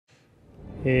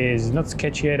is not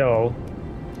sketchy at all.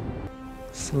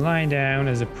 Slide down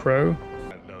as a pro.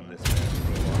 I've known this man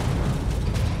for a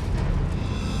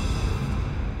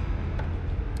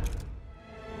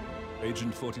while.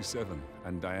 Agent 47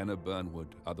 and Diana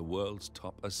Burnwood are the world's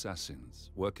top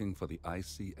assassins working for the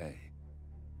ICA.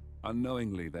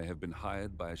 Unknowingly, they have been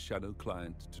hired by a shadow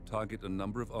client to target a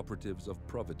number of operatives of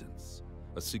Providence,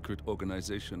 a secret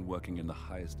organization working in the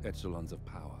highest echelons of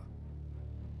power.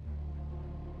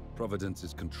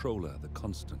 Providence's controller, the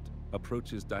Constant,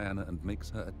 approaches Diana and makes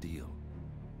her a deal.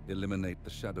 Eliminate the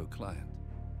shadow client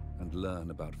and learn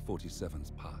about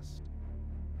 47's past.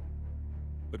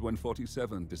 But when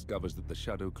 47 discovers that the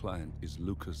shadow client is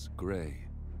Lucas Gray,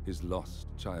 his lost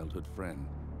childhood friend,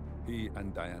 he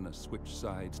and Diana switch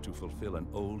sides to fulfill an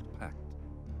old pact: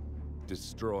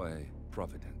 destroy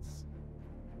Providence.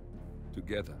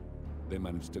 Together, they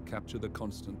manage to capture the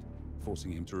Constant,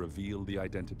 forcing him to reveal the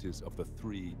identities of the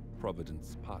 3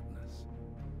 Providence partners.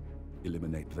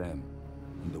 Eliminate them,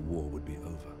 and the war would be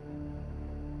over.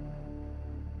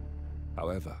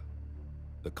 However,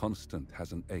 the Constant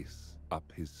has an ace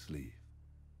up his sleeve.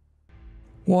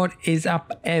 What is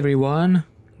up, everyone?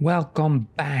 Welcome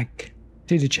back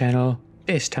to the channel.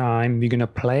 This time we're gonna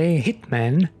play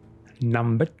Hitman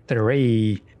number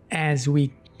 3. As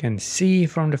we can see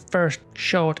from the first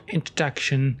short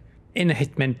introduction, in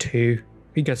Hitman 2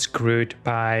 we got screwed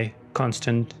by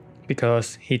Constant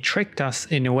because he tricked us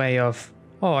in a way of,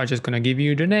 oh, I'm just gonna give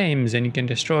you the names and you can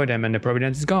destroy them and the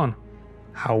Providence is gone.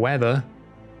 However,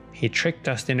 he tricked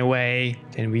us in a way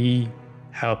that we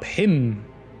help him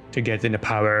to get in the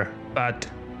power, but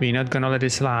we're not gonna let it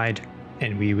slide,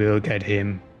 and we will get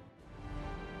him.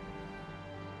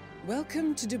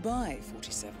 Welcome to Dubai,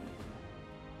 47.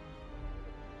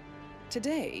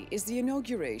 Today is the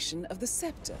inauguration of the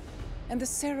scepter, and the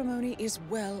ceremony is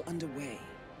well underway.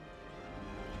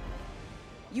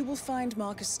 You will find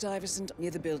Marcus Stuyvesant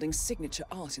near the building's signature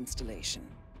art installation,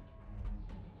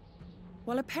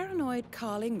 while a paranoid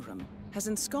Carl Ingram has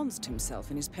ensconced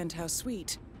himself in his penthouse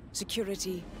suite,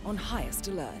 security on highest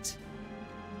alert.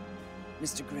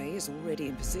 Mr. Gray is already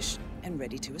in position and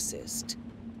ready to assist.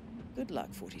 Good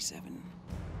luck, 47.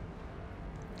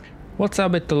 What's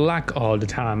up with the luck all the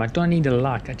time? I don't need the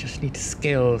luck, I just need the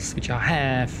skills, which I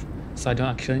have, so I don't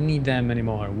actually need them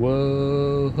anymore.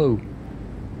 Whoa!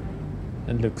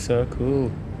 That looks so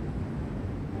cool.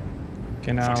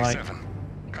 Can I 47.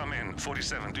 Come in.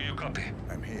 47, do you copy?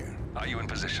 I'm here. Are you in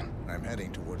position? I'm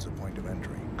heading towards the point of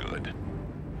entry. Good.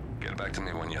 Get back to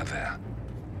me when you're there.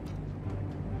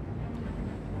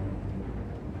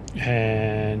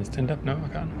 And stand up? No, I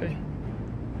can't. Okay.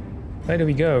 Where do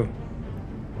we go?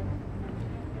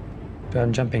 Do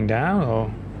I'm jumping down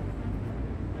or?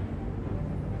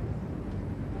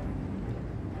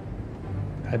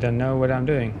 I don't know what I'm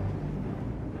doing.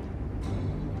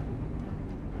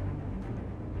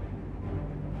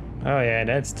 Oh yeah,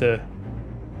 that's the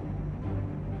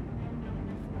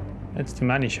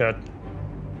money shot.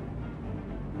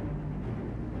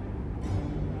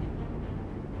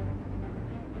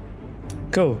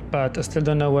 Cool, but I still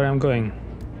don't know where I'm going.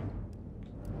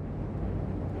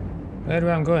 Where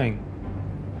am I going?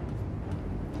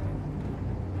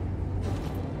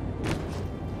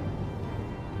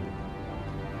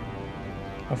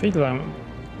 I think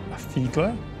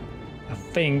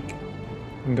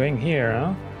I'm going here,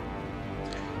 huh?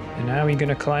 And now we're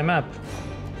gonna climb up.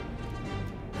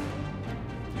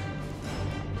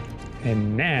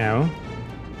 And now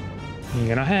we're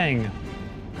gonna hang.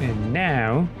 And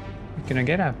now we're gonna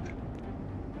get up.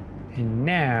 And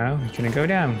now we're gonna go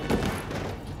down.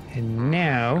 And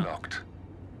now... Locked.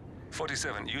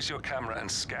 47, use your camera and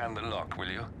scan the lock, will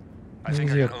you? I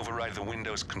think I can override the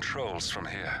Windows controls from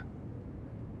here.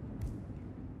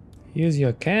 Use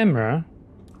your camera?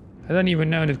 I don't even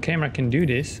know that camera can do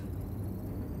this.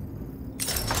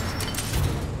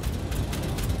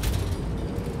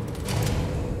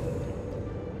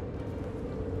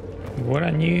 What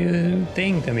a new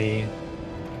thing to me.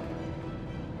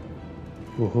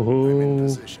 I'm in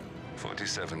position.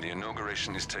 47, the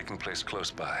inauguration is taking place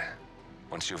close by.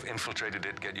 Once you've infiltrated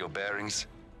it, get your bearings.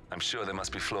 I'm sure there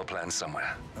must be floor plans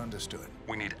somewhere. Understood.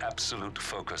 We need absolute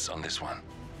focus on this one.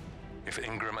 If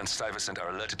Ingram and Stuyvesant are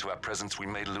alerted to our presence, we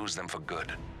may lose them for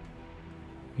good.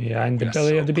 Yeah, in the We are belly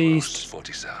so of the close, beast.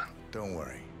 47. Don't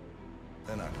worry.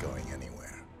 They're not going anywhere.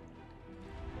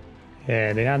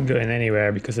 Yeah, they're not going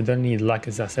anywhere because I don't need luck,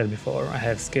 as I said before. I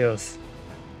have skills.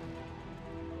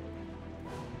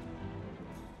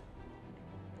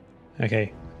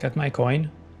 Okay, got my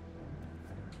coin.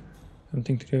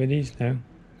 Something to do with these? No.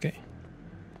 Okay.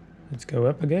 Let's go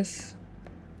up, I guess.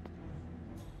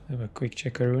 Have a quick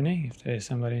checkaroonie if there is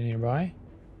somebody nearby.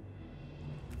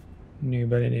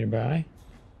 Nobody nearby.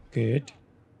 Good.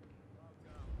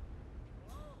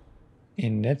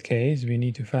 In that case, we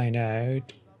need to find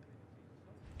out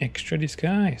extra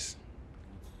disguise.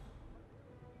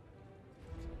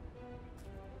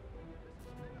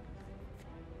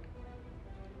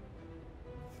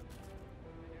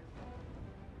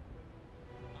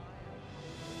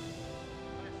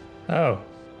 Oh,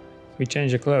 we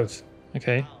changed the clothes.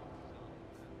 Okay.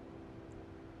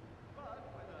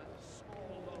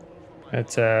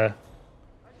 That's a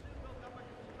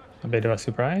bit of a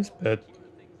surprise, but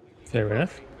fair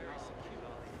enough.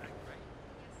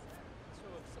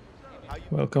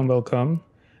 Welcome, welcome.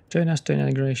 Join us to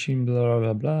inauguration, blah,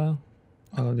 blah, blah.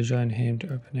 I'll join him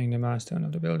to opening the milestone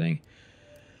of the building.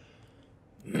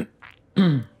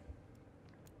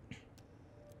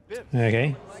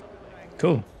 Okay,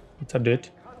 cool. Let's update it.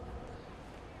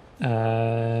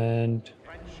 And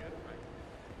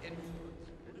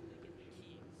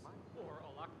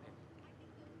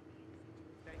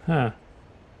huh.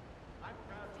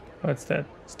 What's that?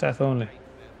 Staff only.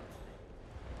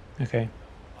 Okay.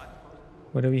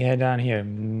 What do we have down here?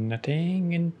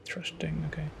 Nothing interesting.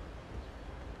 Okay.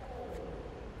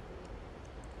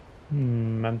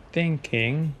 I'm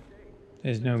thinking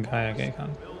there's no guy. Okay,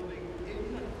 come.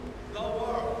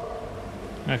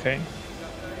 Okay.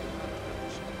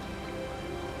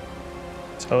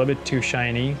 It's a little bit too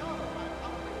shiny.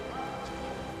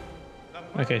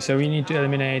 Okay, so we need to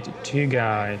eliminate 2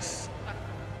 guys.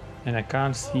 And I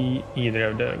can't see either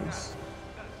of those.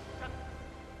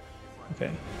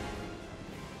 Okay.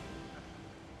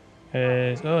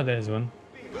 Oh, there's one.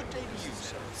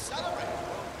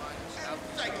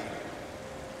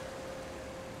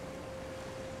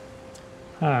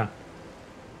 Huh.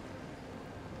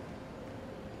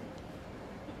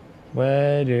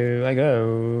 Where do I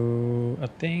go? I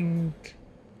think...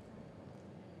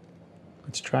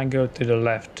 Let's try and go to the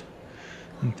left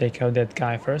and take out that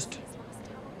guy first.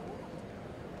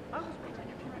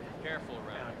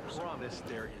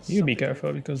 You be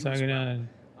careful because I'm gonna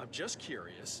just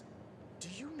curious. Do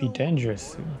you be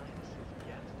dangerous.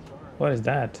 What is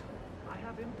that?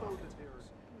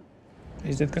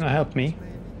 Is it gonna help me?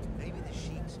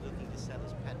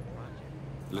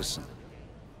 Listen,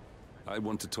 I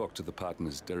want to talk to the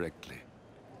partners directly.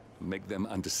 Make them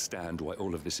understand why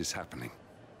all of this is happening.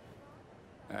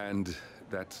 And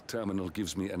that terminal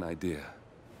gives me an idea.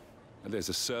 There's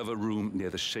a server room near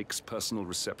the Sheikh's personal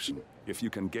reception. If you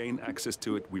can gain access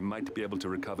to it, we might be able to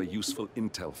recover useful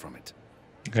intel from it.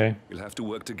 Okay. We'll have to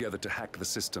work together to hack the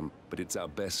system, but it's our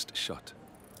best shot.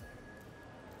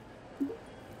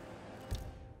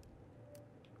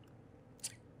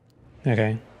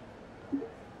 Okay.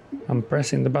 I'm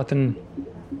pressing the button.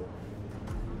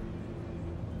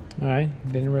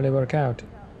 Alright, didn't really work out.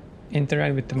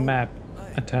 Interact with the map,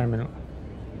 a terminal.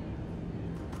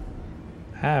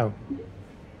 How?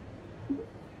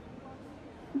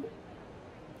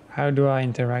 How do I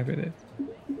interact with it?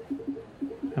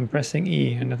 I'm pressing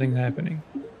E and nothing's happening.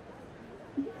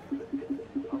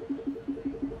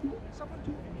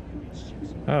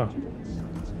 Oh.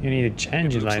 You need to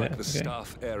change it like that. The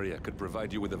staff area could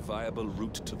provide you with a viable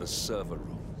route to the server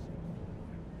room.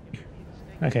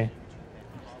 Okay.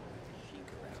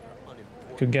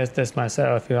 Could guess this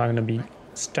myself if I'm gonna be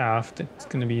staffed. It's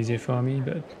gonna be easier for me,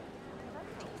 but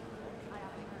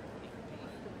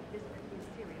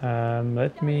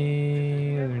let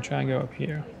me try and go up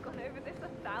here.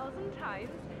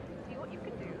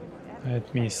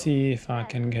 Let me see if I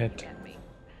can get.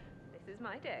 This is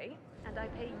my day, and I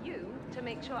pay you to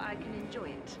make sure I can enjoy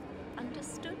it.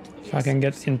 Understood? If I can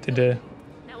get into the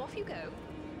Now off you go.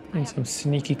 in some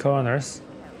sneaky corners.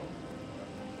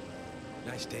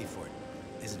 Nice day for it,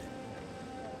 isn't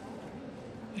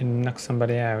it? And knock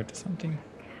somebody out or something.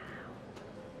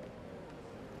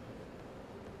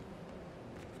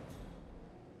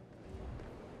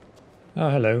 Oh,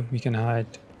 hello. We can hide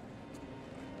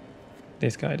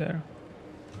this guy there.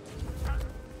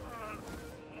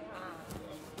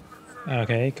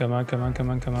 Okay, come on, come on, come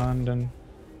on, come on, then.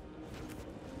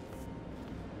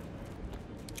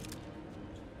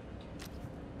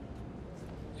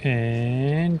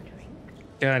 And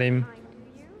got him.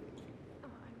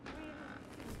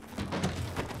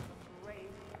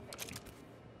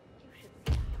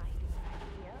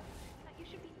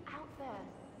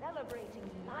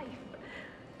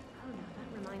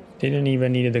 Didn't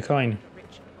even need the coin.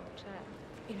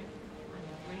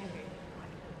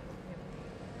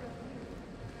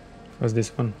 What's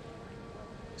this one?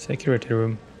 Security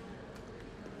room.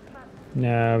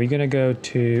 Now we're gonna go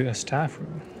to a staff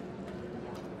room.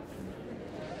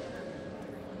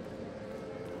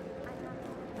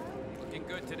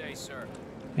 good today, sir.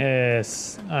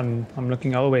 Yes, I'm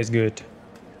looking always good.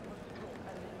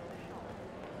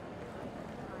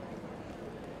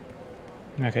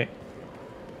 Okay.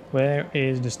 Where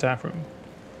is the staff room?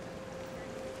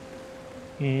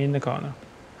 In the corner.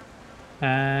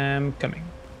 I'm coming.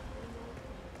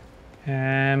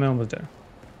 I'm almost there.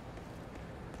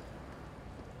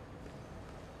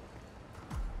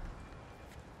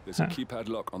 There's a keypad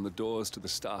lock on the doors to the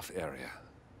staff area.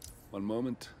 One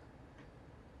moment.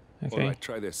 Okay. All right,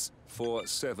 try this.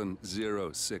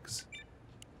 4706.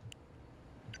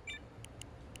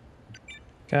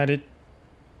 Got it.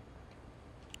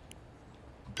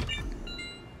 There's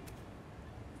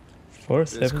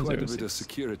 4706. quite a bit of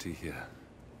security here.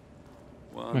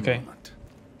 One Okay. moment.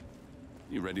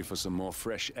 You ready for some more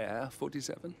fresh air,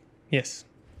 47? Yes.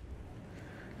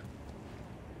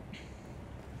 I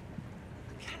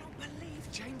cannot believe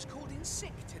James called in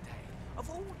sick today.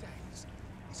 Of all days.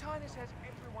 His Highness has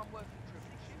everyone working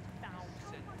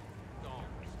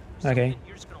 $1,000. Okay.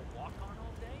 You're just gonna walk on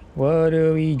all day? What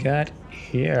do we got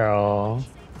here?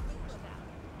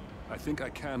 I think I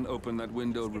can open that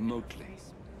window remotely.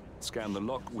 Scan the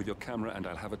lock with your camera and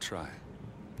I'll have a try.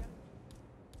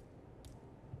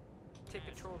 Take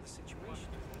control of the situation,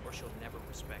 or she'll never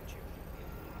respect you.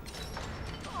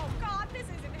 Oh God, this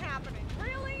isn't happening.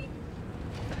 Really?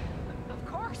 Of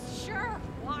course, sure.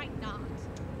 Why not?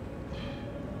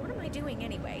 What am I doing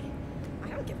anyway? I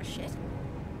don't give a shit.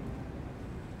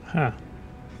 Huh.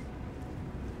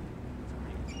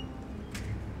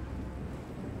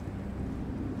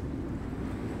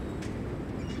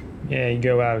 Yeah, you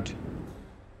go out.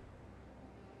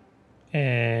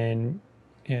 And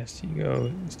yes, you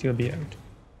go still be out.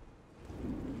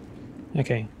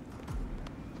 Okay.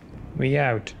 We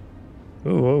out.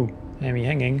 Ooh, oh, enemy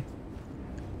hanging.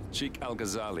 Sheikh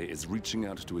Al-Ghazali is reaching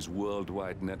out to his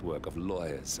worldwide network of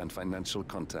lawyers and financial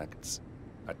contacts,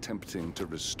 attempting to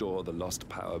restore the lost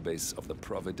power base of the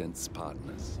Providence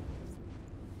partners.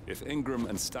 If Ingram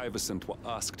and Stuyvesant were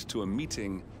asked to a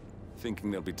meeting, thinking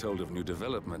they'll be told of new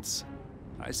developments,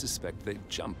 I suspect they'd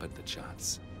jump at the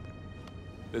chance.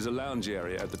 There's a lounge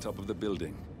area at the top of the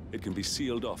building. It can be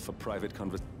sealed off for private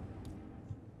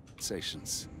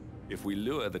conversations. If we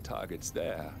lure the targets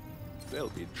there, they'll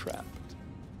be trapped.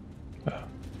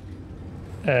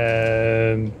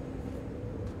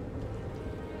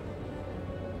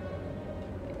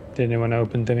 Didn't want to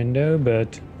open the window,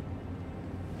 but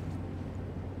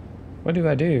what do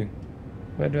I do?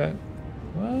 Where do I?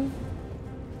 What?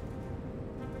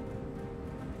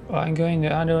 Oh, I'm going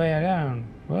the other way around.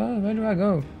 Well, where do I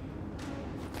go?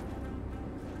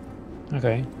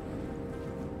 Okay.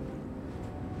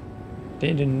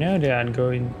 Didn't know that I'd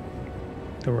go in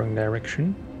the wrong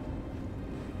direction.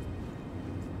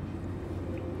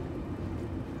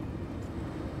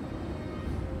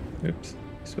 Oops,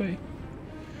 this way.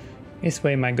 This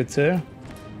way, my good sir.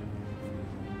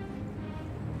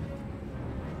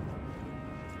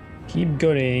 Keep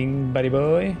going, buddy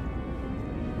boy.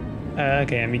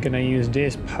 Okay, I'm gonna use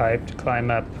this pipe to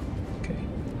climb up. Okay.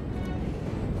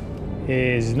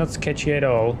 It's not sketchy at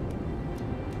all.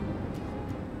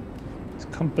 It's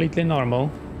completely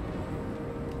normal.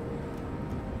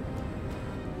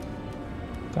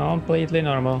 Completely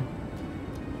normal.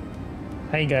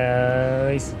 Hey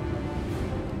guys.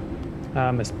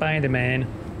 I'm a Spider-Man.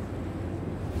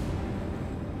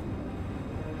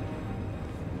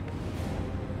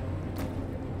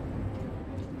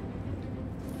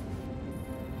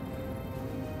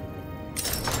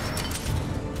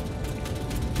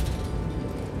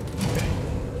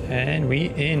 And we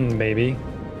in, baby.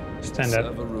 Stand up.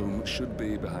 Server room should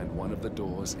be behind one of the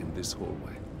doors in this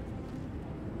hallway.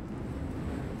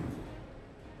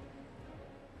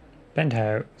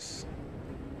 Penthouse.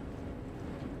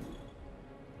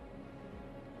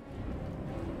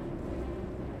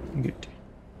 Good.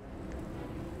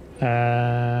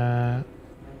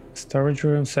 Storage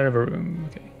room, server room.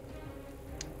 Okay.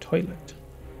 Toilet.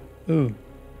 Ooh.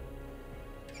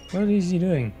 What is he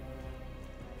doing?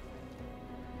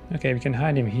 Okay, we can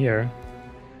hide him here.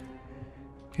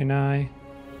 Can I?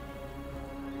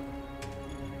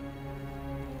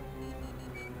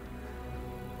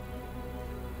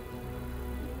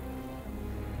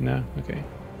 No? Okay.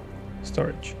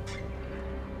 Storage.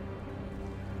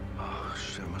 Oh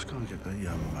shit! I must go and get the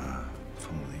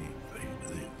from the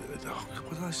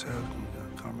what did I say? I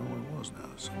can't remember what it was now.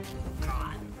 So.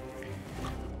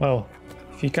 Well,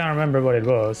 if you can't remember what it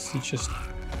was, you just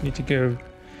need to go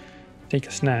take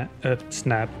a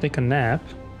take a nap,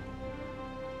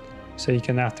 so you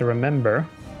can have to remember.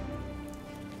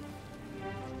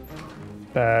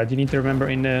 But you need to remember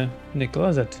in the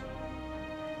closet.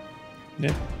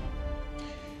 Yeah.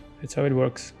 That's how it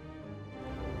works.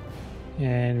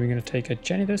 And we're gonna take a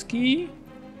janitor's key.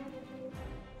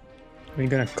 We're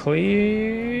gonna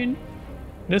clean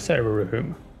the server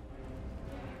room.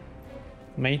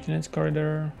 Maintenance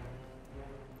corridor.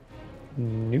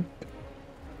 Nope.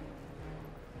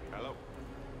 Hello.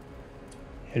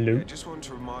 Hello. I just wanted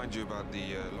to remind you about the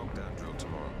lockdown drill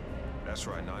tomorrow. That's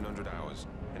right, 900 hours.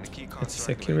 And the key card It's a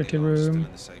security room. still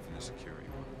in the safe in the security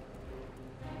room.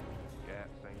 Yeah,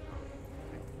 thank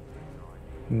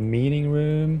you. Meeting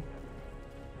room.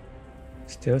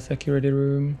 Still security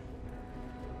room.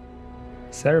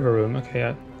 Server room.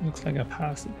 Okay, looks like I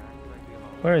passed it.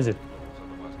 Where is it?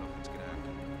 Otherwise, nothing's gonna happen.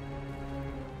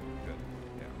 Good.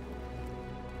 Yeah.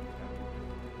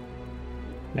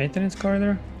 Maintenance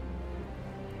corridor.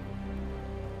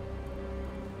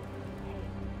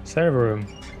 Server room.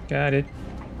 Got it.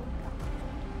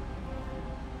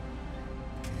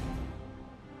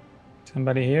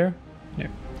 Somebody here? No.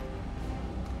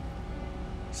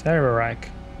 Server rack.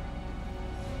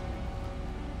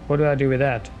 What do I do with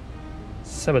that?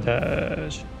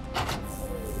 Sabotage.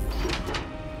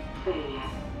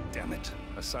 Damn it.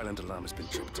 A silent alarm has been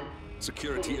tripped.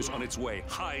 Security is on its way.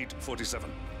 Hide, 47.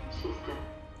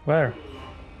 Where?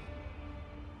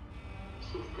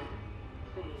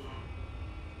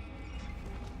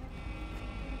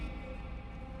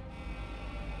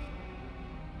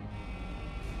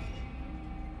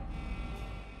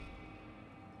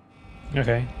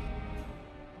 Okay.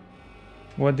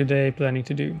 What are they planning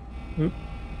to do? Oop.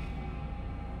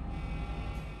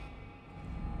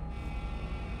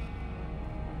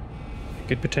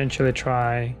 Could potentially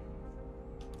try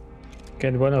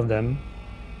get one of them.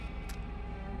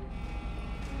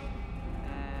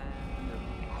 And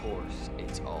of course,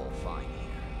 it's all fine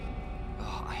here.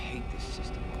 Oh, I hate this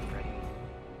system already.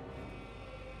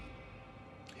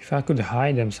 If I could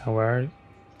hide them somewhere,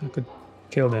 I could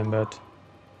kill them, but...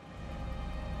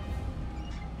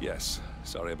 Yes,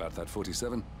 sorry about that,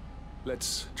 47.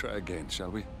 Let's try again, shall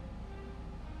we?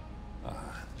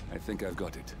 I think I've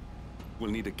got it. We'll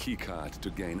need a keycard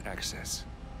to gain access.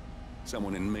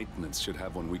 Someone in maintenance should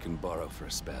have one we can borrow for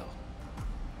a spell.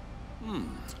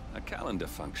 A calendar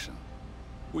function.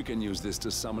 We can use this to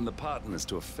summon the partners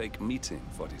to a fake meeting,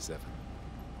 47.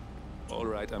 All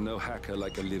right, I'm no hacker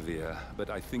like Olivia, but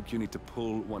I think you need to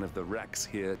pull one of the racks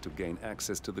here to gain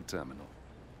access to the terminal.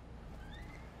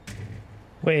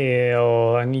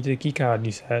 Well, I need a keycard,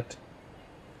 you said.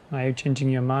 Are you changing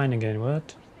your mind again?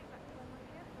 What?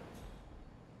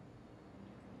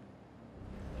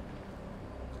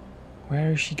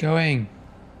 Where is she going?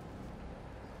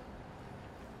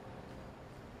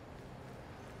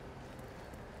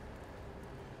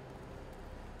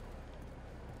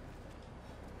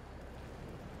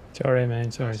 Sorry, man.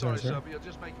 Sorry. Sir, but you're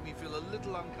just making me feel a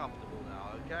little uncomfortable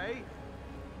now, okay?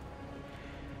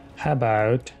 How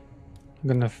about I'm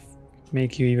gonna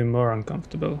make you even more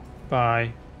uncomfortable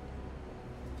by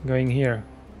going here.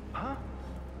 Huh?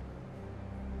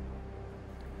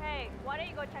 Hey, why don't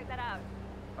you go check that out?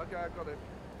 Okay, I got it.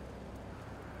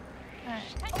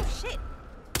 Oh shit!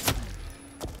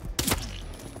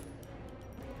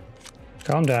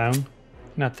 Calm down.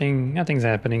 Nothing's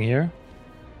happening here.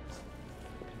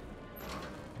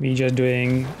 We just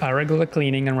doing a regular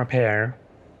cleaning and repair.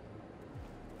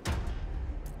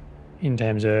 In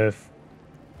terms of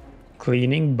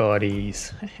cleaning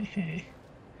bodies.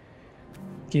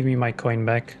 Give me my coin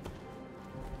back.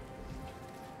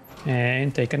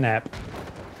 And take a nap.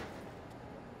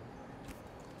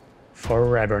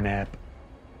 Forever nap.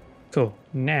 Cool.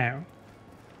 Now.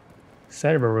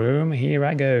 Server room. Here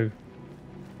I go.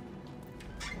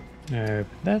 Open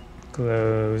that.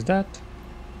 Close that.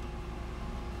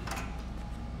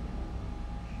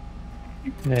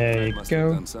 There you Must go.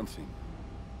 have done something.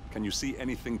 Can you see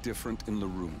anything different in the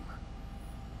room?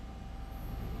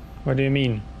 What do you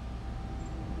mean?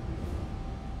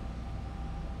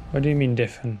 What do you mean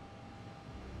different?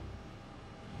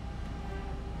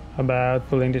 How about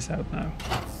pulling this out now?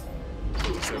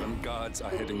 7 guards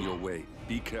are heading your way.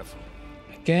 Be careful.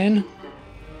 Again?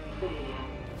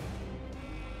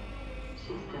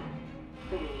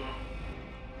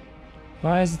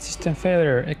 Why is it system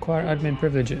failure? Acquire admin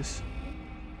privileges.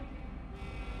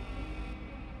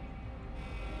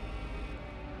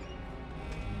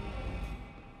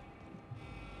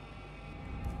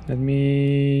 Let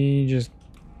me just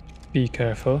be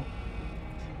careful.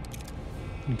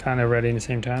 I'm kind of ready at the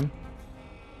same time.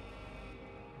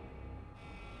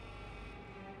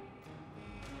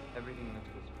 Everything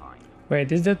looks fine.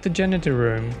 Wait, is that the janitor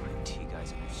room? IT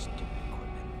guys and their stupid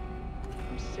equipment.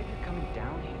 I'm sick of coming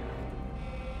down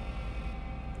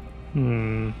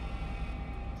here.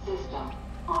 System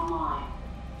online.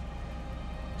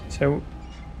 So,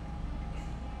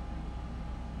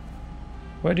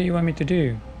 what do you want me to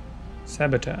do?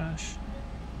 Sabotage.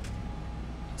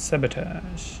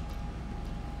 Sabotage.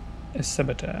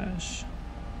 Sabotage.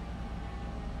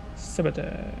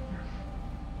 Sabotage.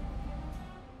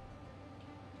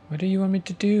 What do you want me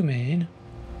to do, man?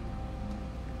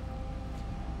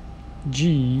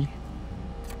 G.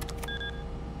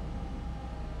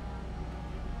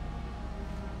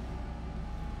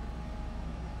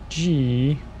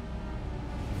 G.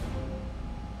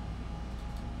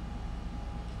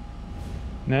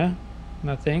 No?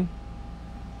 Nothing?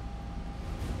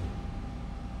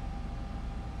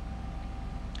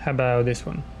 How about this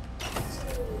one?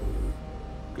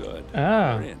 Good.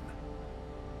 Ah. You're in.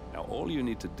 Now all you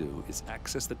need to do is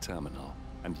access the terminal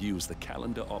and use the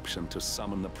calendar option to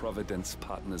summon the Providence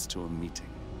partners to a meeting.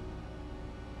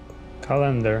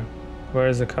 Calendar. Where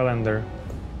is the calendar?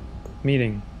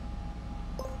 Meeting.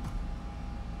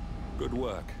 Good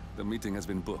work. The meeting has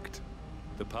been booked.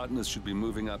 The partners should be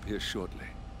moving up here shortly.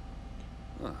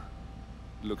 Huh.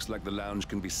 Looks like the lounge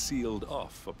can be sealed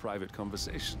off for private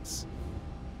conversations.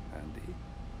 Handy.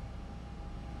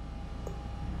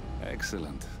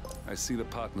 Excellent. I see the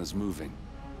partners moving.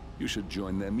 You should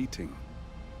join their meeting.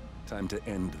 Time to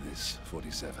end this,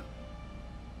 47.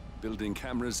 Building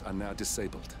cameras are now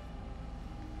disabled.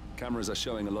 Cameras are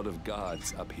showing a lot of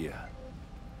guards up here.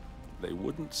 They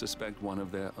wouldn't suspect one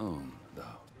of their own,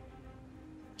 though.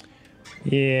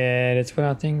 Yeah, that's what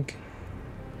I think.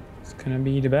 It's gonna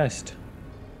be the best.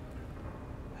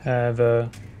 Have a...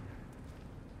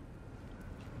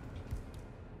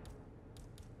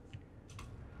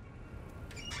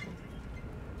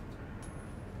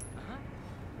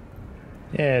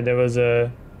 Yeah, there was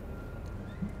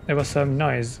some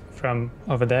noise from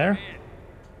over there.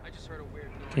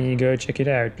 Can you go check it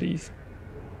out, please?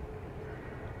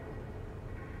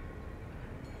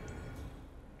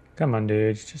 Come on,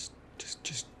 dude. Just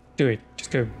do it. Just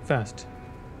go fast.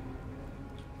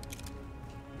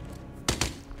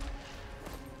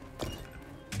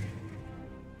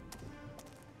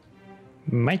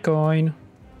 My coin.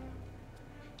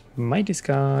 My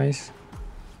disguise.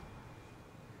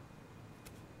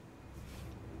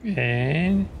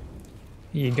 And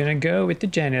you're gonna go with the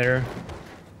janitor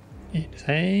in the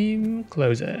same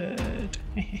closet.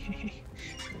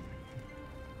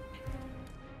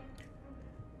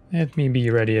 Let me be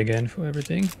ready again for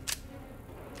everything.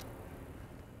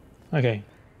 Okay,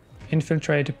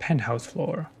 infiltrate the penthouse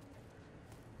floor,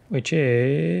 which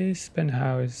is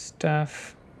penthouse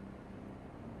staff.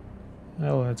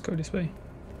 Well, let's go this way.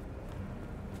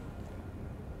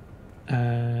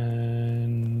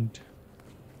 And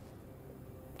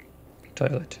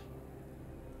toilet.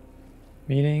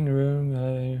 Meeting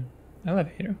room,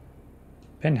 elevator.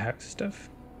 Penthouse stuff.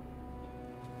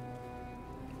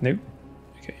 Nope.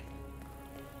 Okay.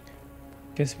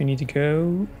 Guess we need to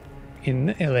go in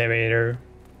the elevator.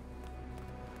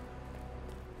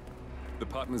 The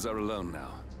partners are alone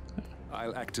now.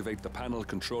 I'll activate the panel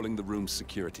controlling the room's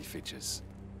security features.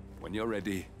 When you're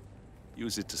ready,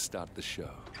 use it to start the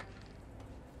show.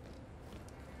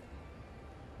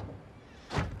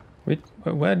 Wait,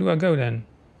 where do I go then?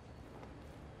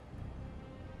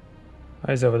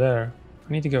 Oh, it's over there.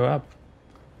 I need to go up.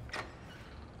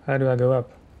 How do I go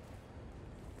up?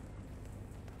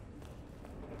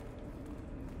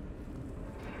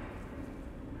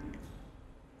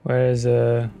 Where is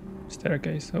the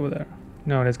staircase? Over there.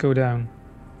 No, let's go down.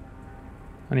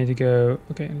 I need to go...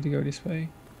 Okay, I need to go this way.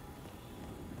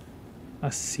 I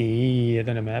see it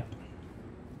on the map.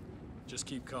 Just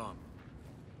keep calm.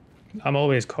 I'm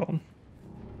always calm.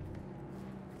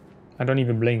 I don't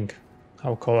even blink.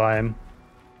 How calm I am.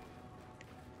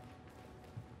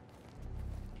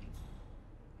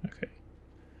 Okay.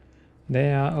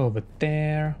 They are over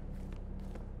there.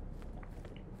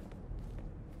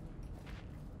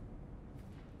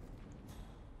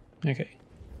 Okay.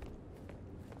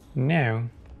 Now.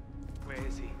 Where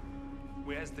is he?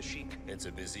 Where's the Sheik? It's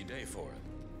a busy day for him.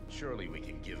 Surely we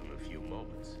can give him a few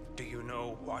moments. Do you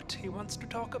know what he wants to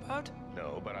talk about?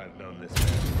 No, but I've known this man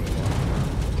for a while.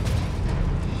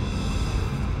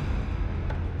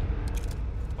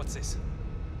 What's this?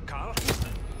 Carl?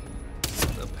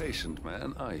 A patient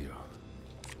man, are you?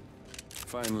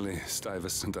 Finally,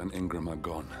 Stuyvesant and Ingram are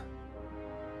gone.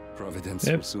 Providence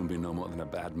will soon be no more than a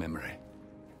bad memory.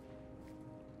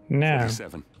 Now.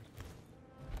 47.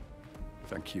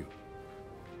 Thank you.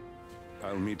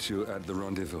 I'll meet you at the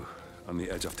rendezvous on the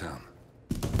edge of town.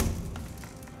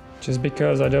 Just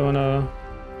because I don't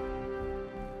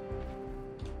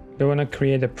wanna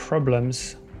create the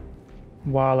problems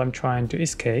while I'm trying to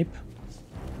escape.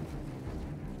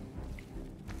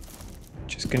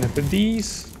 Just gonna put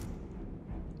these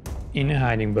in a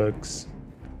hiding box.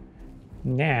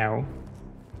 Now,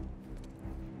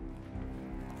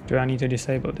 do I need to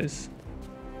disable this?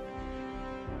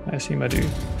 I assume I do.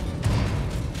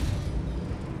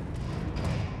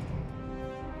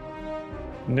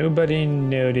 Nobody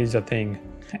noticed a thing.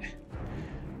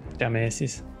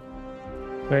 Dumbasses.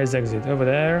 Where's exit? Over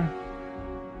there.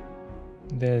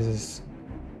 There's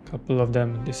a couple of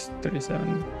them. This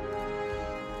 37.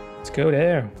 Let's go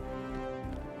there.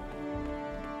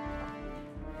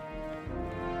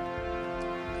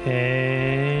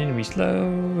 And we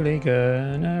slowly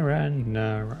gonna run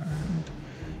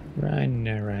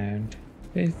around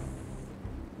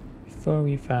before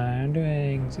we find the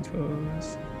exit for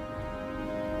us.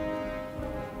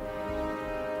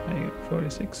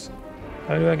 46.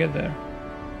 How do I get there?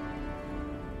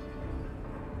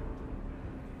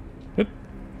 Oop,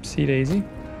 see Daisy.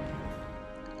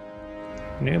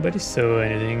 Nobody saw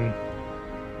anything.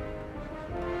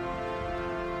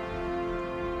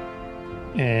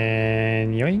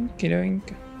 And yoink,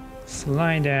 yoink.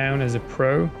 Slide down as a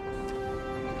pro.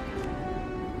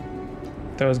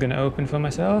 That was gonna open for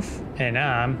myself, and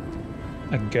I'm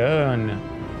a gun.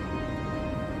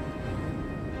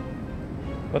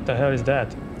 What the hell is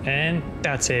that? And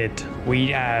that's it.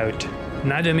 We out.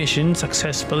 Another mission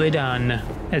successfully done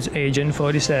as Agent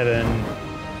 47.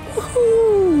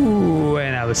 Woohoo!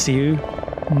 And I will see you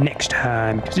next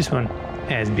time, because this one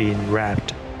has been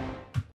wrapped.